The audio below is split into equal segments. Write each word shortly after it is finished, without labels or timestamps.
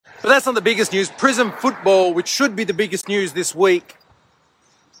that's not the biggest news. Prism Football, which should be the biggest news this week,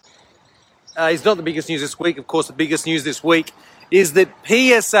 is not the biggest news this week. Of course, the biggest news this week is that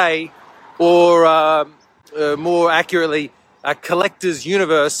PSA, or more accurately, Collectors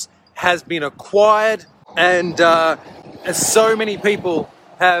Universe, has been acquired, and so many people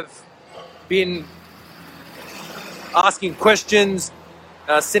have been asking questions,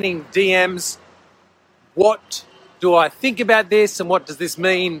 sending DMs. What do I think about this, and what does this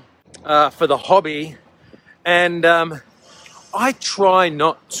mean for the hobby? And I try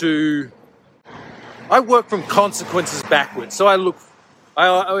not to. I work from consequences backwards, so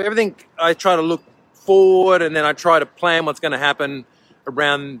everything I try to look forward, and then I try to plan what's going to happen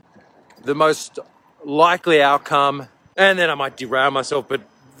around the most likely outcome, and then I might derail myself, but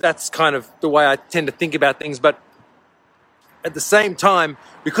that's kind of the way I tend to think about things. But at the same time,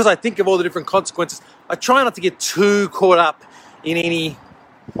 because I think of all the different consequences, I try not to get too caught up in any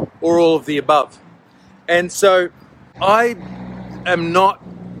or all of the above. And so I am not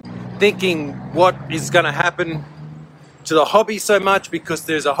thinking what is going to happen to the hobby so much, because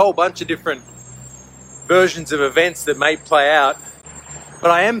there's a whole bunch of different versions of events that may play out. But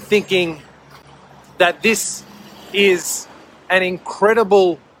I am thinking that this is an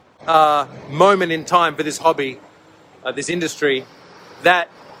incredible moment in time for this hobby, this industry, that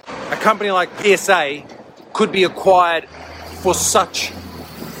a company like PSA could be acquired for such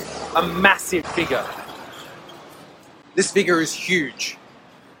a massive figure. This figure is huge.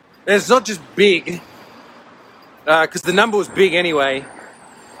 And it's not just big, because the number was big anyway.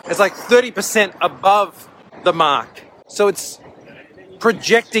 It's like 30% above the mark. So it's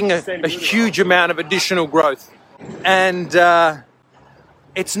projecting a huge amount of additional growth. And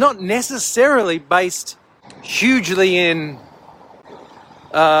it's not necessarily based hugely in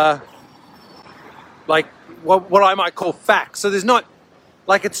like what I might call facts. So there's not,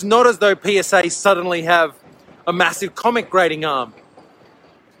 like, it's not as though PSA suddenly have a massive comic grading arm.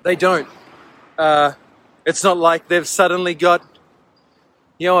 They don't. It's not like they've suddenly got,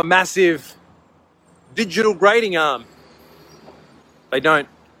 a massive digital grading arm. They don't.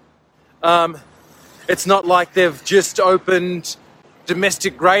 It's not like they've just opened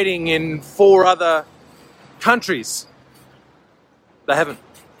domestic grading in 4 other countries. They haven't.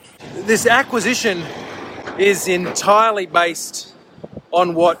 This acquisition is entirely based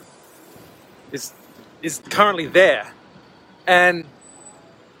on what is currently there. And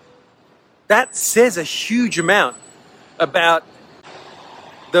that says a huge amount about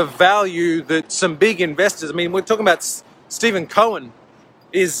the value that some big investors, I mean, we're talking about Stephen Cohen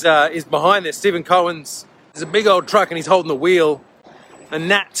is behind this. Stephen Cohen's is a big old truck and he's holding the wheel. And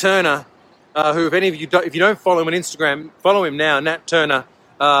Nat Turner, who, if any of you don't, if you don't follow him on Instagram, follow him now. Nat Turner,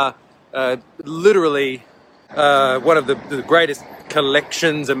 literally one of the greatest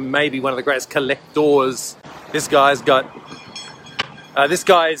collections and maybe one of the greatest collectors. This guy's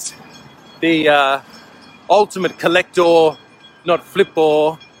the ultimate collector, not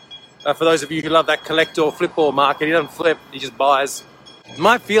flipper. For those of you who love that collector flipper market, he doesn't flip, he just buys.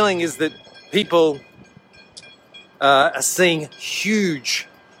 My feeling is that people are seeing huge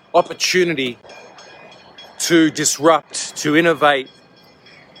opportunity to disrupt, to innovate,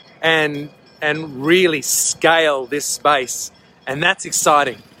 and really scale this space. And that's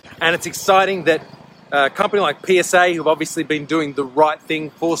exciting. And it's exciting that a company like PSA, who've obviously been doing the right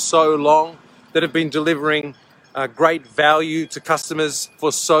thing for so long, that have been delivering great value to customers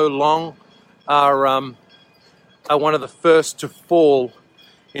for so long, are one of the first to fall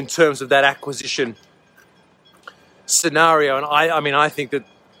in terms of that acquisition scenario. And I think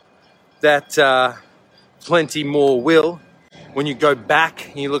that plenty more will. When you go back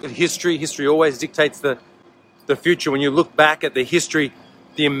and you look at history always dictates the future. When you look back at the history,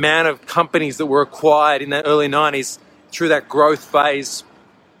 the amount of companies that were acquired in the early 90s through that growth phase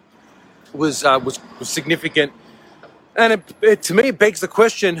was significant. And to me, it begs the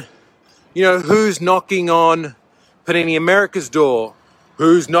question, who's knocking on Panini America's door?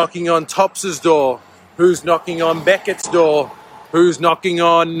 Who's knocking on Topps' door? Who's knocking on Beckett's door? Who's knocking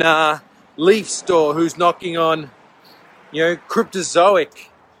on Leaf's door? Who's knocking on, Cryptozoic,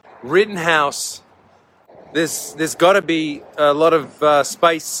 Rittenhouse? There's got to be a lot of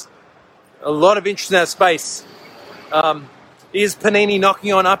space, a lot of interest in that space. Is Panini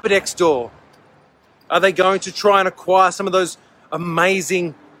knocking on Upper Deck's door? Are they going to try and acquire some of those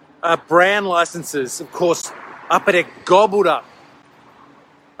amazing brand licenses? Of course, Upper Deck gobbled up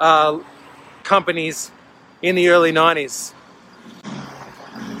companies in the early 90s.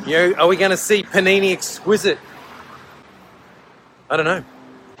 Are we going to see Panini Exquisite? I don't know.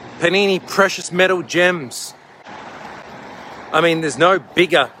 Panini Precious Metal Gems. I mean, there's no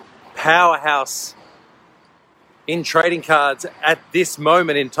bigger powerhouse in trading cards at this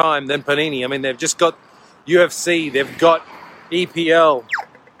moment in time than Panini. I mean, they've just got UFC, they've got EPL,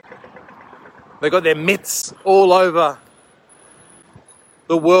 they've got their mitts all over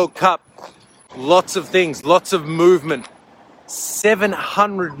the World Cup. Lots of things, lots of movement.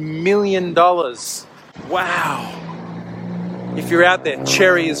 $700 million. Wow. If you're out there,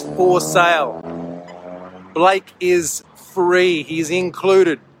 Cherry is for sale. Blake is free. He's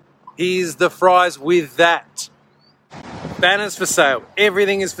included. He's the fries with that. Banners for sale.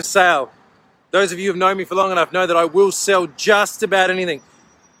 Everything is for sale. Those of you who have known me for long enough know that I will sell just about anything.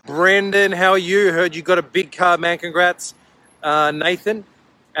 Brendan, how are you? Heard you got a big card, man. Congrats. Nathan,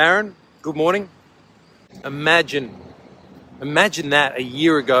 Aaron, good morning. Imagine that a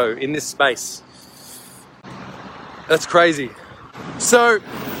year ago in this space. That's crazy. So,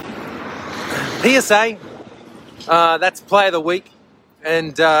 PSA, that's Play of the Week.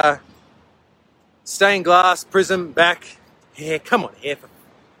 And stained glass, Prism, back. Yeah, come on, here.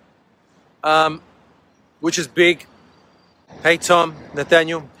 Which is big. Hey, Tom,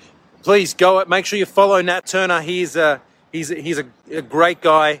 Nathaniel, please go. Make sure you follow Nat Turner. He's a great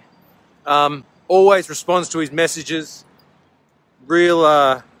guy. Always responds to his messages.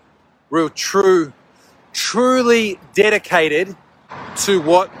 Real truly dedicated to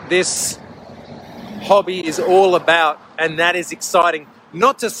what this hobby is all about, and that is exciting.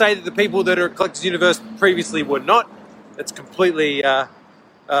 Not to say that the people that are at Collectors Universe previously were not. That's completely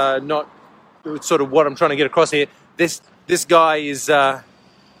not sort of what I'm trying to get across here. This guy is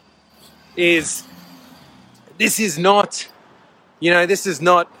this is not, this is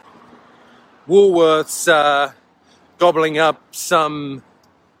not Woolworths gobbling up some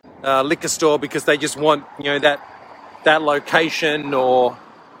liquor store because they just want, that location, or,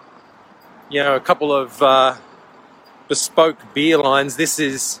 a couple of bespoke beer lines. This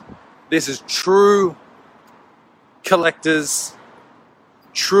is true collectors,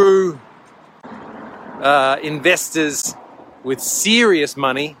 true investors with serious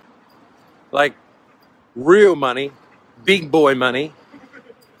money, like real money, big boy money,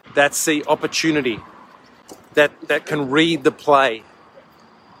 that see opportunity, that can read the play.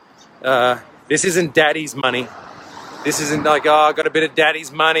 This isn't daddy's money. This isn't like, I got a bit of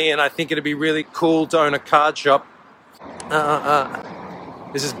daddy's money and I think it'd be really cool to own a card shop.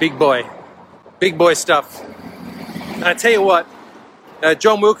 This is big boy stuff. And I tell you what,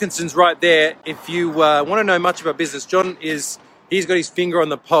 John Wilkinson's right there. If you want to know much about business, he's got his finger on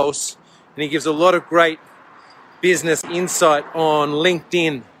the pulse, and he gives a lot of great business insight on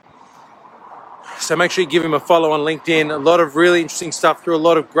LinkedIn. So make sure you give him a follow on LinkedIn. A lot of really interesting stuff, through a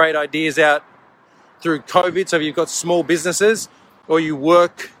lot of great ideas out through COVID. So if you've got small businesses or you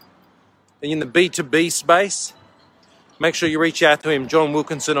work in the B2B space, make sure you reach out to him, John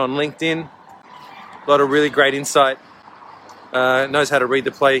Wilkinson on LinkedIn. A lot of really great insight. Knows how to read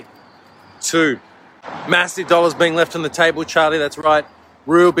the play too. Massive dollars being left on the table, Charlie, that's right.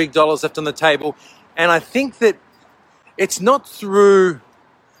 Real big dollars left on the table. And I think that it's not through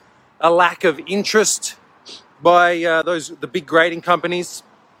a lack of interest by the big grading companies.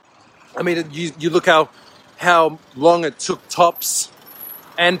 I mean, you look how long it took Topps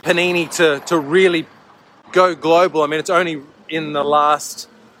and Panini to really go global. I mean, it's only in the last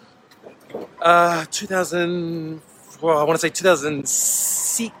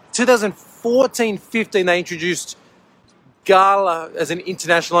 2014, 15, they introduced Gala as an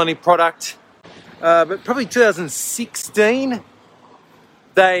international only product. But probably 2016,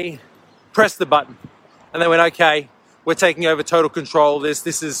 they pressed the button and they went, okay, we're taking over total control of this.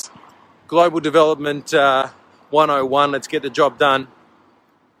 This is global development 101. Let's get the job done.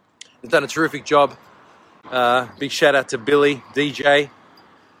 They've done a terrific job. Big shout out to Billy, DJ.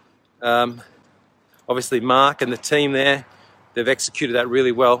 Obviously Mark and the team there. They've executed that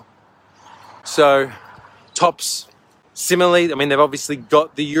really well. So Topps, similarly, I mean, they've obviously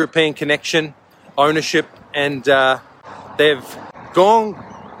got the European connection, ownership, and they've gone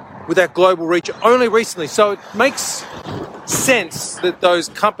with that global reach only recently. So it makes sense that those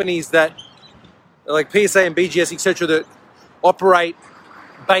companies that, like PSA and BGS, etc., that operate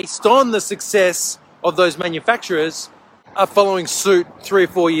based on the success of those manufacturers are following suit 3 or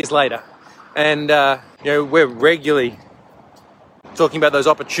 4 years later. And, we're regularly talking about those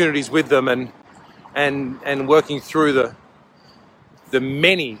opportunities with them and working through the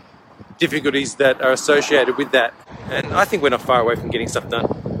many difficulties that are associated with that. And I think we're not far away from getting stuff done.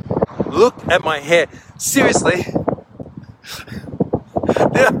 Look at my hair. Seriously.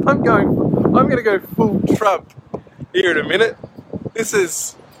 I'm going to go full Trump here in a minute. This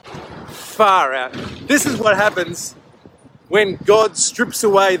is far out. This is what happens when God strips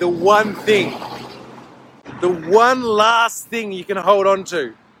away the one thing, the one last thing you can hold on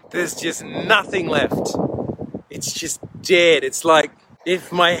to. There's just nothing left. It's just dead. It's like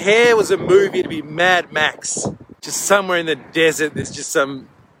if my hair was a movie, it'd be Mad Max. Just somewhere in the desert, there's just some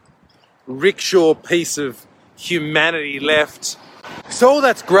rickshaw piece of humanity left. So all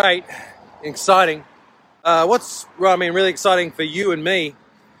that's great, exciting. What's really exciting for you and me,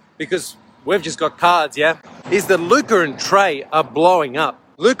 because we've just got cards, yeah, is that Luca and Trey are blowing up.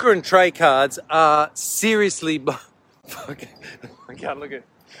 Luca and Trey cards are seriously... I can't look at...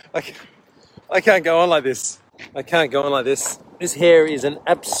 I can't go on like this. I can't go on like this. This hair is an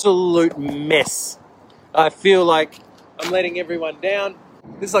absolute mess. I feel like I'm letting everyone down.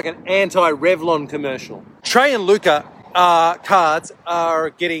 This is like an anti-Revlon commercial. Trey and Luca cards are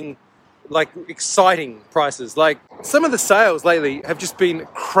getting like exciting prices. Like some of the sales lately have just been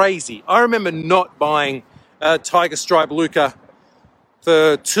crazy. I remember not buying Tiger Stripe Luca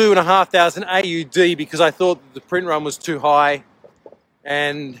for 2,500 AUD because I thought the print run was too high,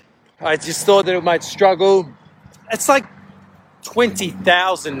 and I just thought that it might struggle. It's like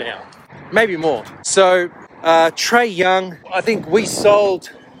 20,000 now, maybe more. So Trey Young, I think we sold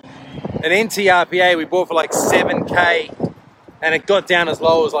an NTRPA we bought for like 7K, and it got down as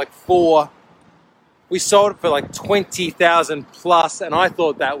low as like 4. We sold it for like 20,000 plus, and I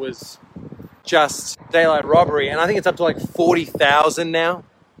thought that was just daylight robbery, and I think it's up to like 40,000 now.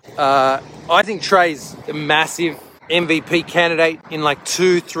 I think Trey's a massive MVP candidate in like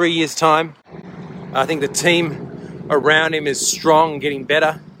 2-3 years time. I think the team around him is strong, getting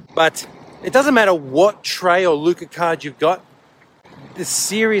better, but it doesn't matter what Trey or Luca card you've got.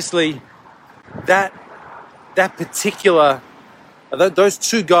 Seriously, that particular, those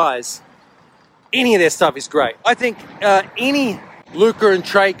two guys, any of their stuff is great. I think any Luca and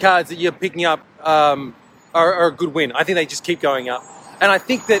Trey cards that you're picking up are a good win. I think they just keep going up. And I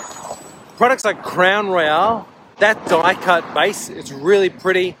think that products like Crown Royale, that die cut base, it's really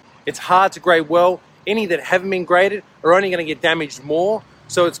pretty. It's hard to grade well. Any that haven't been graded are only going to get damaged more.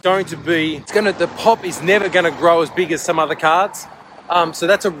 So the pop is never going to grow as big as some other cards. So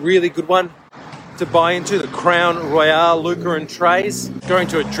that's a really good one to buy into, the Crown Royale Luca and Treys. Going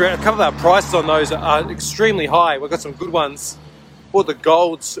to a couple of our prices on those are extremely high. We've got some good ones. Bought the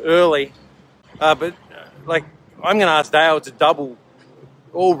golds early, but like I'm going to ask Dale to double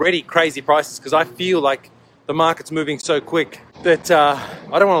already crazy prices, because I feel like the market's moving so quick that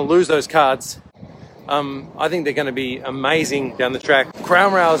I don't want to lose those cards. I think they're going to be amazing down the track.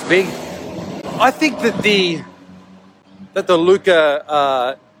 Crown Royale is big. I think that the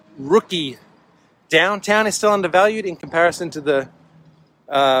Luca rookie downtown is still undervalued in comparison to the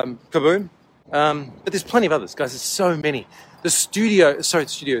Kaboom. But there's plenty of others, guys. There's so many.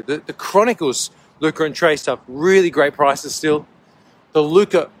 The Chronicles Luca and Trey stuff, really great prices still. The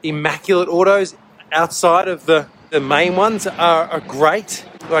Luca Immaculate Autos outside of the main ones are great,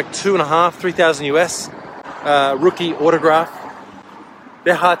 like 2,500, 3,000 US. Rookie autograph.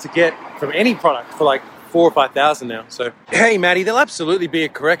 They're hard to get from any product for like 4,000 or 5,000 now. So, hey, Matty, there'll absolutely be a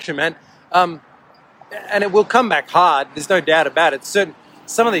correction, man. And it will come back hard. There's no doubt about it. Some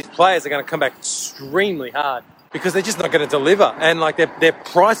of these players are going to come back extremely hard because they're just not going to deliver. And like their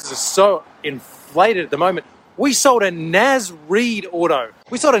prices are so inflated at the moment. We sold a Naz Reid auto.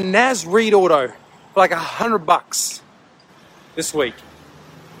 For like $100 this week.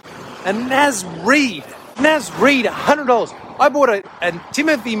 And Naz Reid, $100. I bought a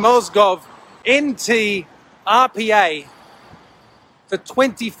Timothy Mozgov NT RPA for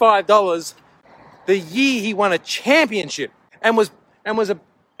 $25 the year he won a championship and was an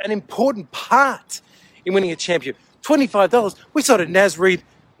important part in winning a championship. $25. We sold a Naz Reid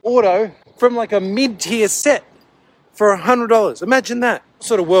auto from like a mid-tier set for $100. Imagine that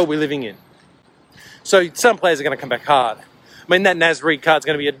sort of world we're living in. So some players are going to come back hard. I mean, that Naz Reid card's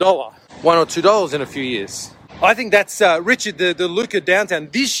going to be $1, $1 or $2 in a few years. I think that's Richard, the Luca Downtown.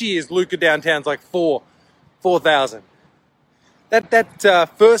 This year's Luca Downtown's like 4,000.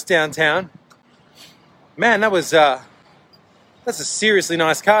 That first Downtown, man, that's a seriously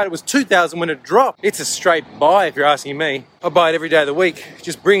nice card. It was 2,000 when it dropped. It's a straight buy if you're asking me. I'll buy it every day of the week.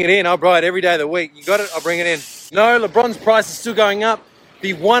 Just bring it in. I'll buy it every day of the week. You got it? I'll bring it in. No, LeBron's price is still going up.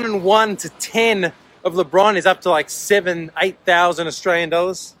 The 1-1 to 10 of LeBron is up to like 8,000 Australian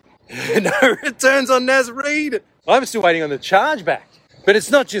dollars. No returns on Naz Reid. I'm still waiting on the chargeback. But it's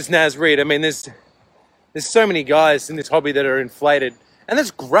not just Naz Reid. I mean, there's so many guys in this hobby that are inflated. And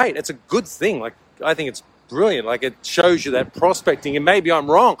that's great. It's a good thing. Like, I think it's brilliant. Like, it shows you that prospecting. And maybe I'm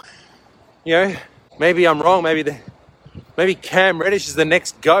wrong. You know, maybe I'm wrong. Maybe Cam Reddish is the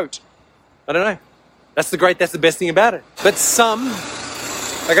next GOAT. I don't know. That's the best thing about it. But some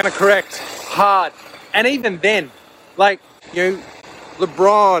are going to correct hard. And even then, like, you know,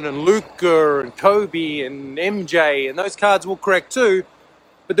 LeBron and Luka and Kobe and MJ and those cards will correct too,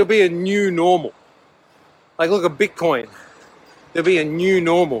 but there'll be a new normal. Like, look at Bitcoin. There'll be a new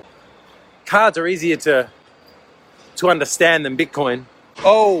normal. Cards are easier to understand than Bitcoin.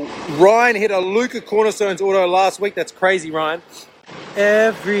 Oh, Ryan hit a Luka Cornerstones auto last week. That's crazy, Ryan.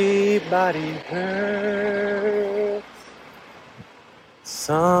 Everybody hurts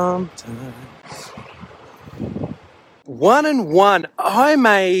sometimes. 1-1. I'm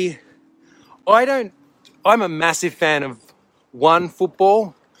a massive fan of One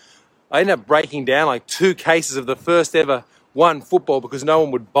Football. I ended up breaking down like 2 cases of the first ever One Football because no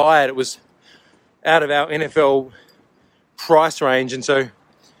one would buy it. It was out of our NFL price range, and so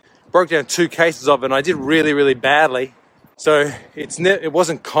broke down 2 cases of it, and I did really, really badly. So it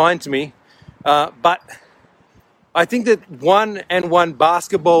wasn't kind to me, but I think that 1-1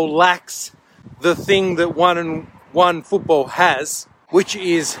 basketball lacks the thing that 1-1 football has, which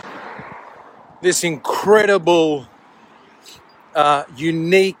is this incredible,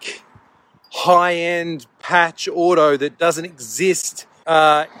 unique, high-end patch auto that doesn't exist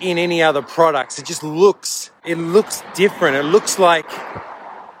in any other products. It looks different. It looks like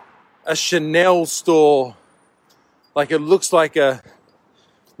a Chanel store. Like, it looks like a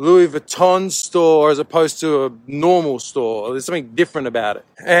Louis Vuitton store as opposed to a normal store. There's something different about it.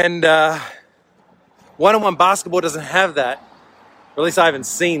 And 1-on-1 basketball doesn't have that. Or at least I haven't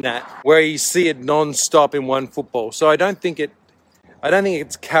seen that, where you see it non-stop in One Football. So I don't think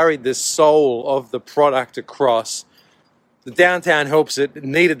it's carried the soul of the product across. The downtown helps it. It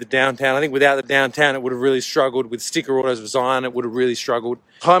needed the downtown. I think without the downtown, it would have really struggled. With sticker autos of Zion, it would have really struggled.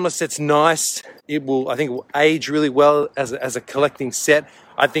 Timeless set's nice. I think it will age really well as a collecting set.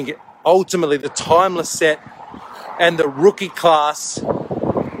 I think ultimately the Timeless set and the rookie class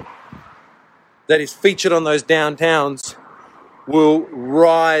that is featured on those downtowns will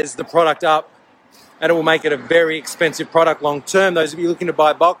rise the product up, and it will make it a very expensive product long term. Those of you looking to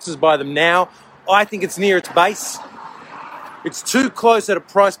buy boxes, buy them now. I think it's near its base. It's too close at a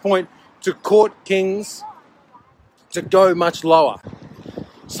price point to Court Kings to go much lower.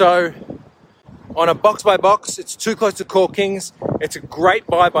 So on a box by box, it's too close to Court Kings. It's a great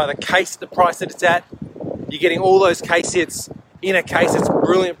buy by the case, the price that it's at. You're getting all those case hits in a case. It's a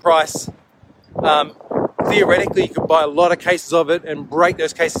brilliant price. Theoretically, you could buy a lot of cases of it and break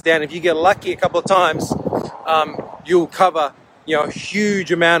those cases down. If you get lucky a couple of times, you'll cover, a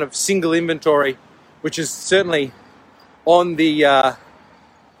huge amount of single inventory, which is certainly on the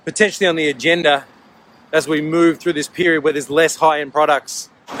potentially on the agenda as we move through this period where there's less high-end products.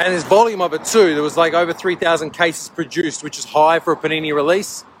 And there's volume of it too. There was like over 3,000 cases produced, which is high for a Panini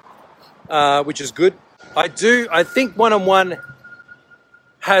release, which is good. I think 1-on-1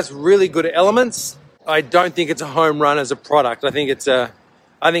 has really good elements. I don't think it's a home run as a product. I think it's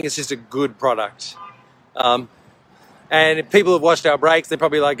just a good product. And if people have watched our breaks, they're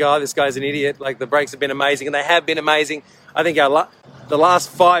probably like, oh, this guy's an idiot. Like, the breaks have been amazing, and they have been amazing. I think the last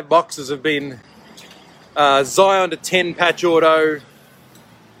 5 boxes have been Zion to 10 patch auto,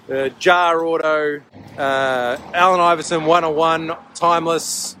 Jar auto, Allen Iverson 1-on-1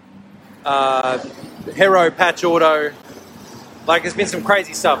 timeless, Hero patch auto. Like, there's been some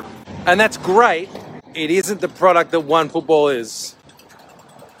crazy stuff. And that's great. It isn't the product that One Football is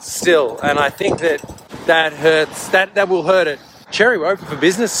still. And I think that hurts. That will hurt it. Cherry, we're open for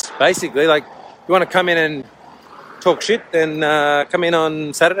business, basically. Like, you want to come in and talk shit, then come in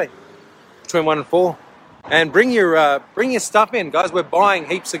on Saturday between 1 and 4. And bring your stuff in, guys. We're buying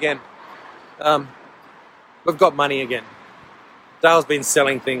heaps again. We've got money again. Dale's been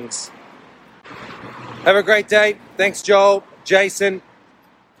selling things. Have a great day. Thanks, Joel, Jason,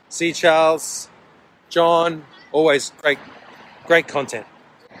 see Charles, John. Always great content.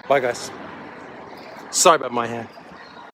 Bye, guys. Sorry about my hair.